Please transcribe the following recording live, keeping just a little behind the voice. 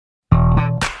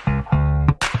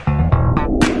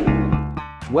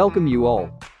Welcome you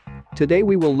all. Today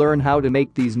we will learn how to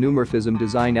make these neumorphism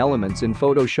design elements in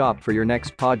Photoshop for your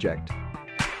next project.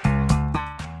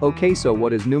 Okay, so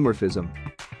what is neumorphism?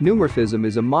 Neumorphism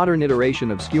is a modern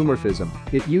iteration of skeuomorphism,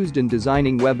 it used in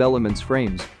designing web elements,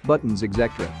 frames, buttons,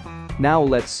 etc. Now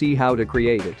let's see how to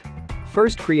create it.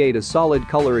 First, create a solid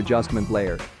color adjustment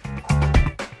layer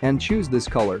and choose this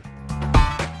color.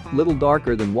 Little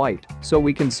darker than white, so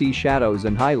we can see shadows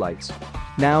and highlights.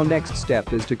 Now next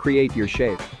step is to create your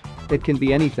shape. It can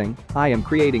be anything, I am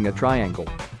creating a triangle.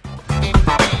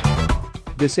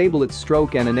 Disable its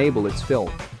stroke and enable its fill.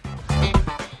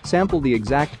 Sample the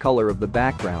exact color of the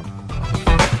background.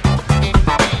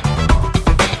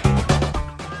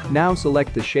 Now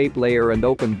select the shape layer and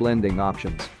open blending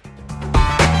options.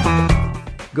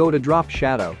 Go to drop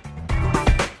shadow.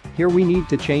 Here we need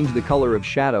to change the color of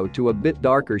shadow to a bit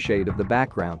darker shade of the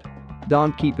background.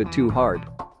 Don't keep it too hard.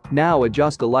 Now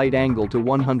adjust the light angle to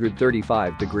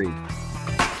 135 degrees.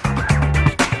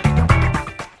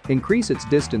 Increase its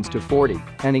distance to 40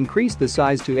 and increase the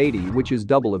size to 80, which is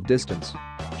double of distance.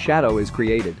 Shadow is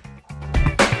created.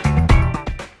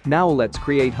 Now let's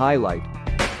create highlight.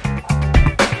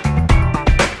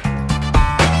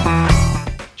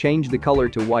 Change the color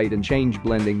to white and change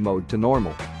blending mode to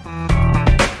normal.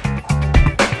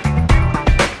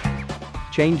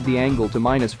 Change the angle to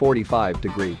 -45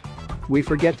 degrees. We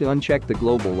forget to uncheck the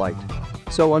global light.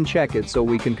 So uncheck it so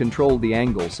we can control the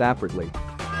angle separately.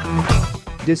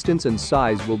 Distance and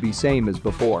size will be same as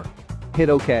before. Hit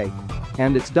OK.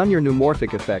 And it's done, your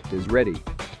Neumorphic effect is ready.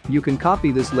 You can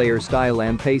copy this layer style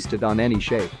and paste it on any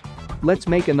shape. Let's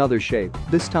make another shape,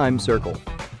 this time circle.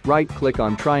 Right-click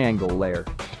on triangle layer.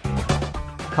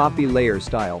 Copy layer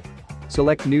style.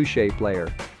 Select new shape layer.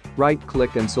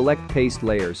 Right-click and select paste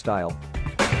layer style.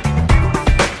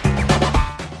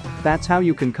 That's how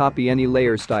you can copy any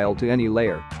layer style to any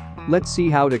layer. Let's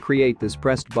see how to create this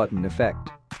pressed button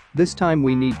effect. This time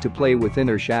we need to play with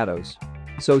inner shadows.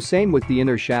 So same with the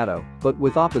inner shadow, but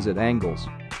with opposite angles.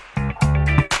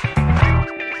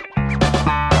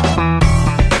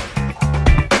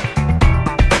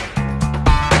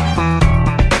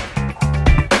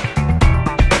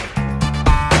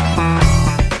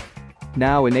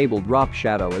 Now enable drop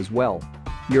shadow as well.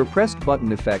 Your pressed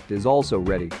button effect is also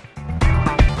ready.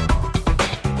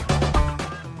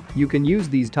 You can use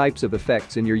these types of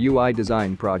effects in your UI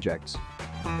design projects.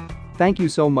 Thank you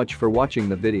so much for watching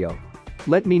the video.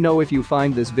 Let me know if you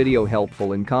find this video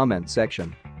helpful in comment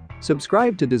section.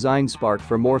 Subscribe to Design Spark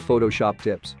for more Photoshop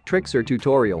tips, tricks or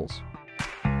tutorials.